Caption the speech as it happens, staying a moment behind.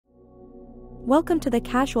Welcome to the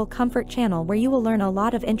Casual Comfort channel, where you will learn a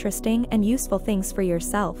lot of interesting and useful things for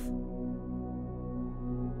yourself.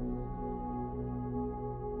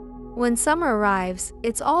 When summer arrives,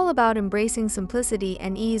 it's all about embracing simplicity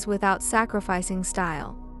and ease without sacrificing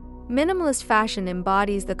style. Minimalist fashion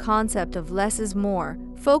embodies the concept of less is more,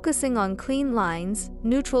 focusing on clean lines,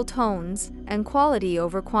 neutral tones, and quality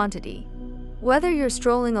over quantity. Whether you're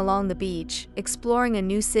strolling along the beach, exploring a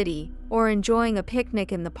new city, or enjoying a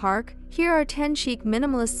picnic in the park, here are 10 chic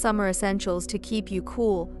minimalist summer essentials to keep you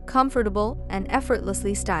cool, comfortable, and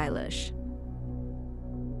effortlessly stylish.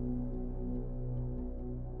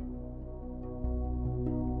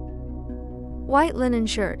 White linen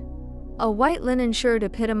shirt. A white linen shirt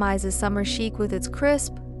epitomizes summer chic with its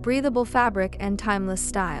crisp, breathable fabric and timeless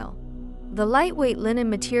style. The lightweight linen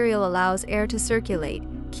material allows air to circulate,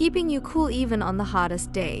 keeping you cool even on the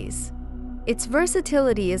hottest days. Its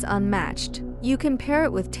versatility is unmatched. You can pair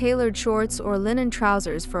it with tailored shorts or linen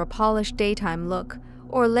trousers for a polished daytime look,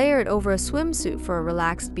 or layer it over a swimsuit for a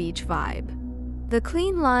relaxed beach vibe. The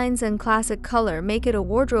clean lines and classic color make it a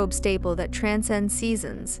wardrobe staple that transcends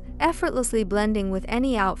seasons, effortlessly blending with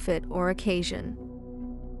any outfit or occasion.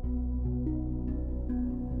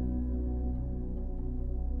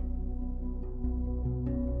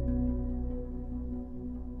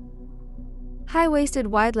 High-waisted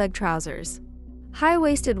wide-leg trousers.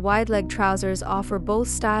 High-waisted wide-leg trousers offer both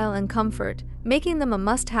style and comfort, making them a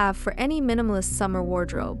must-have for any minimalist summer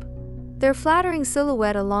wardrobe. Their flattering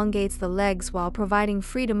silhouette elongates the legs while providing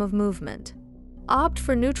freedom of movement. Opt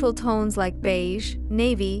for neutral tones like beige,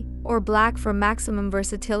 navy, or black for maximum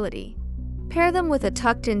versatility. Pair them with a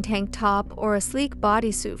tucked-in tank top or a sleek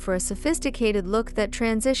bodysuit for a sophisticated look that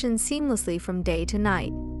transitions seamlessly from day to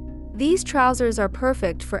night. These trousers are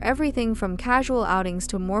perfect for everything from casual outings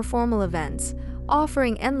to more formal events,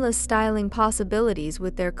 offering endless styling possibilities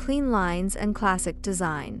with their clean lines and classic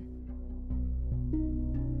design.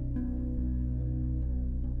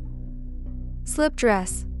 Slip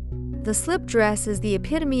dress. The slip dress is the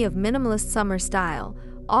epitome of minimalist summer style,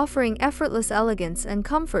 offering effortless elegance and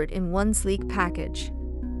comfort in one sleek package.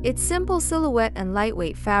 Its simple silhouette and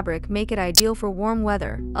lightweight fabric make it ideal for warm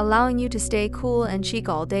weather, allowing you to stay cool and chic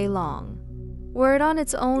all day long. Wear it on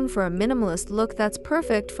its own for a minimalist look that's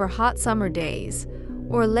perfect for hot summer days,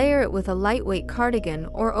 or layer it with a lightweight cardigan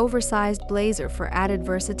or oversized blazer for added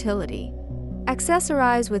versatility.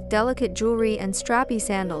 Accessorize with delicate jewelry and strappy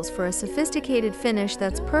sandals for a sophisticated finish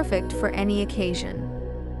that's perfect for any occasion.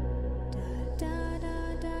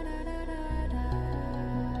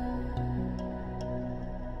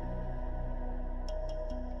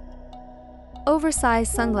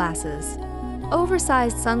 Oversized sunglasses.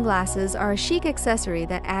 Oversized sunglasses are a chic accessory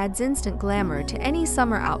that adds instant glamour to any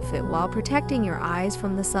summer outfit while protecting your eyes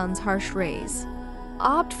from the sun's harsh rays.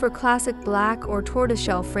 Opt for classic black or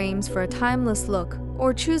tortoiseshell frames for a timeless look,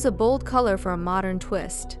 or choose a bold color for a modern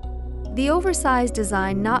twist. The oversized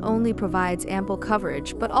design not only provides ample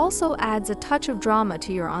coverage but also adds a touch of drama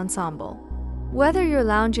to your ensemble. Whether you're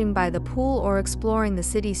lounging by the pool or exploring the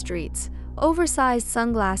city streets, oversized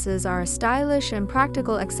sunglasses are a stylish and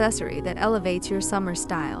practical accessory that elevates your summer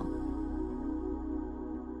style.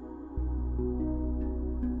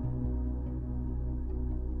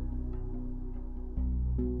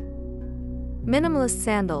 Minimalist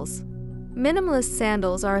sandals. Minimalist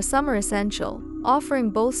sandals are a summer essential, offering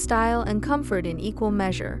both style and comfort in equal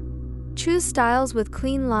measure. Choose styles with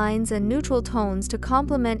clean lines and neutral tones to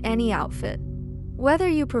complement any outfit. Whether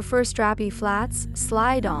you prefer strappy flats,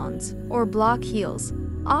 slide-ons, or block heels,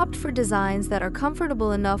 opt for designs that are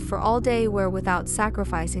comfortable enough for all-day wear without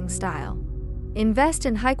sacrificing style. Invest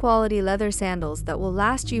in high-quality leather sandals that will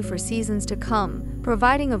last you for seasons to come,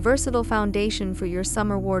 providing a versatile foundation for your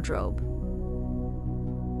summer wardrobe.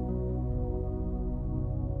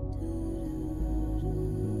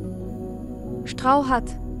 Straw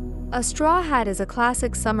hat. A straw hat is a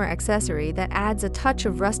classic summer accessory that adds a touch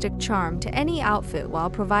of rustic charm to any outfit while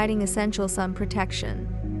providing essential sun protection.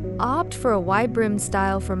 Opt for a wide-brimmed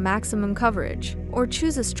style for maximum coverage, or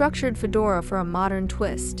choose a structured fedora for a modern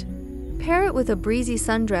twist. Pair it with a breezy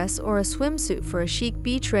sundress or a swimsuit for a chic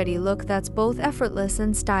beach-ready look that's both effortless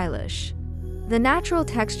and stylish. The natural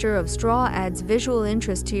texture of straw adds visual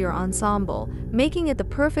interest to your ensemble, making it the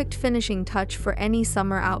perfect finishing touch for any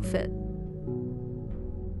summer outfit.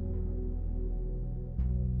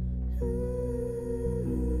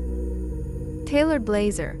 Tailored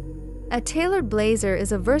blazer. A tailored blazer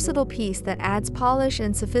is a versatile piece that adds polish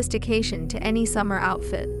and sophistication to any summer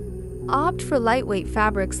outfit. Opt for lightweight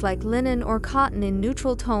fabrics like linen or cotton in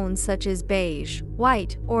neutral tones such as beige,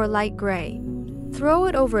 white, or light gray. Throw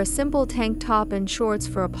it over a simple tank top and shorts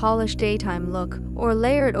for a polished daytime look, or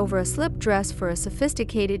layer it over a slip dress for a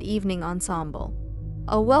sophisticated evening ensemble.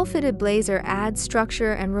 A well-fitted blazer adds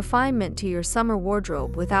structure and refinement to your summer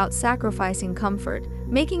wardrobe without sacrificing comfort,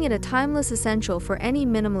 making it a timeless essential for any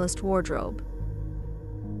minimalist wardrobe.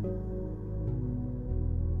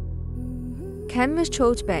 Canvas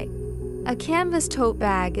tote bag. A canvas tote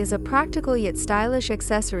bag is a practical yet stylish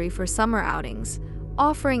accessory for summer outings,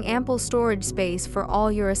 offering ample storage space for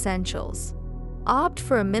all your essentials. Opt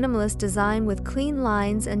for a minimalist design with clean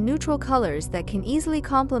lines and neutral colors that can easily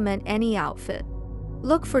complement any outfit.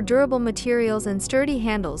 Look for durable materials and sturdy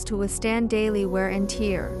handles to withstand daily wear and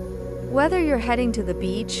tear. Whether you're heading to the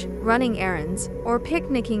beach, running errands, or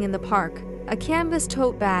picnicking in the park, a canvas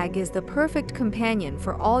tote bag is the perfect companion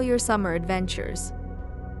for all your summer adventures.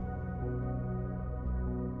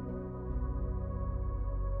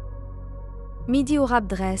 Midi wrap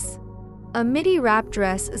dress. A midi wrap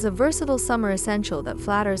dress is a versatile summer essential that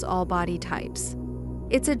flatters all body types.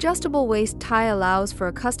 Its adjustable waist tie allows for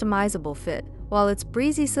a customizable fit, while its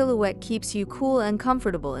breezy silhouette keeps you cool and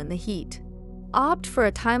comfortable in the heat. Opt for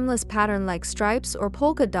a timeless pattern like stripes or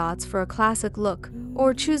polka dots for a classic look,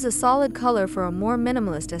 or choose a solid color for a more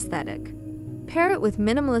minimalist aesthetic. Pair it with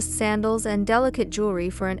minimalist sandals and delicate jewelry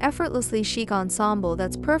for an effortlessly chic ensemble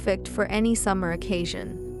that's perfect for any summer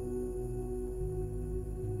occasion.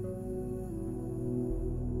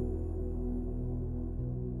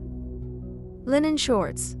 Linen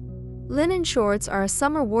shorts. Linen shorts are a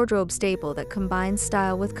summer wardrobe staple that combines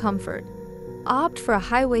style with comfort. Opt for a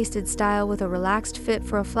high-waisted style with a relaxed fit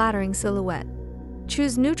for a flattering silhouette.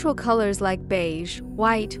 Choose neutral colors like beige,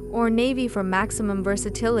 white, or navy for maximum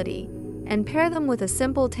versatility, and pair them with a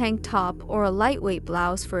simple tank top or a lightweight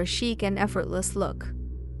blouse for a chic and effortless look.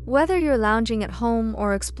 Whether you're lounging at home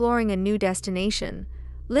or exploring a new destination,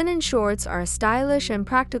 linen shorts are a stylish and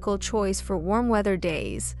practical choice for warm weather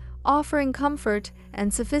days, offering comfort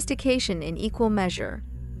and sophistication in equal measure.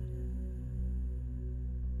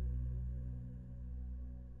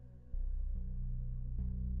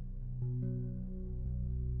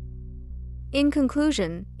 In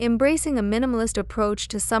conclusion, embracing a minimalist approach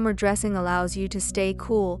to summer dressing allows you to stay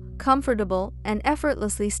cool, comfortable, and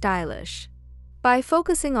effortlessly stylish. By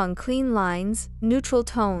focusing on clean lines, neutral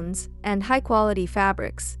tones, and high-quality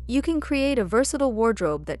fabrics, you can create a versatile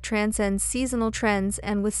wardrobe that transcends seasonal trends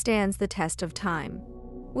and withstands the test of time.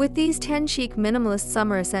 With these 10 chic minimalist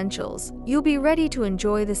summer essentials, you'll be ready to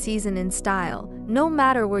enjoy the season in style, no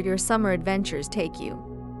matter where your summer adventures take you.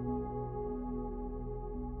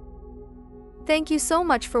 Thank you so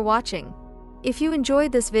much for watching. If you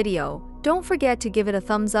enjoyed this video, don't forget to give it a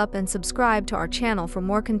thumbs up and subscribe to our channel for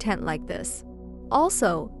more content like this.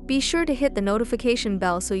 Also, be sure to hit the notification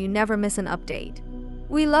bell so you never miss an update.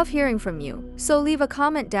 We love hearing from you, so leave a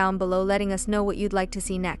comment down below letting us know what you'd like to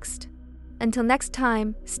see next. Until next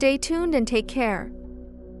time, stay tuned and take care.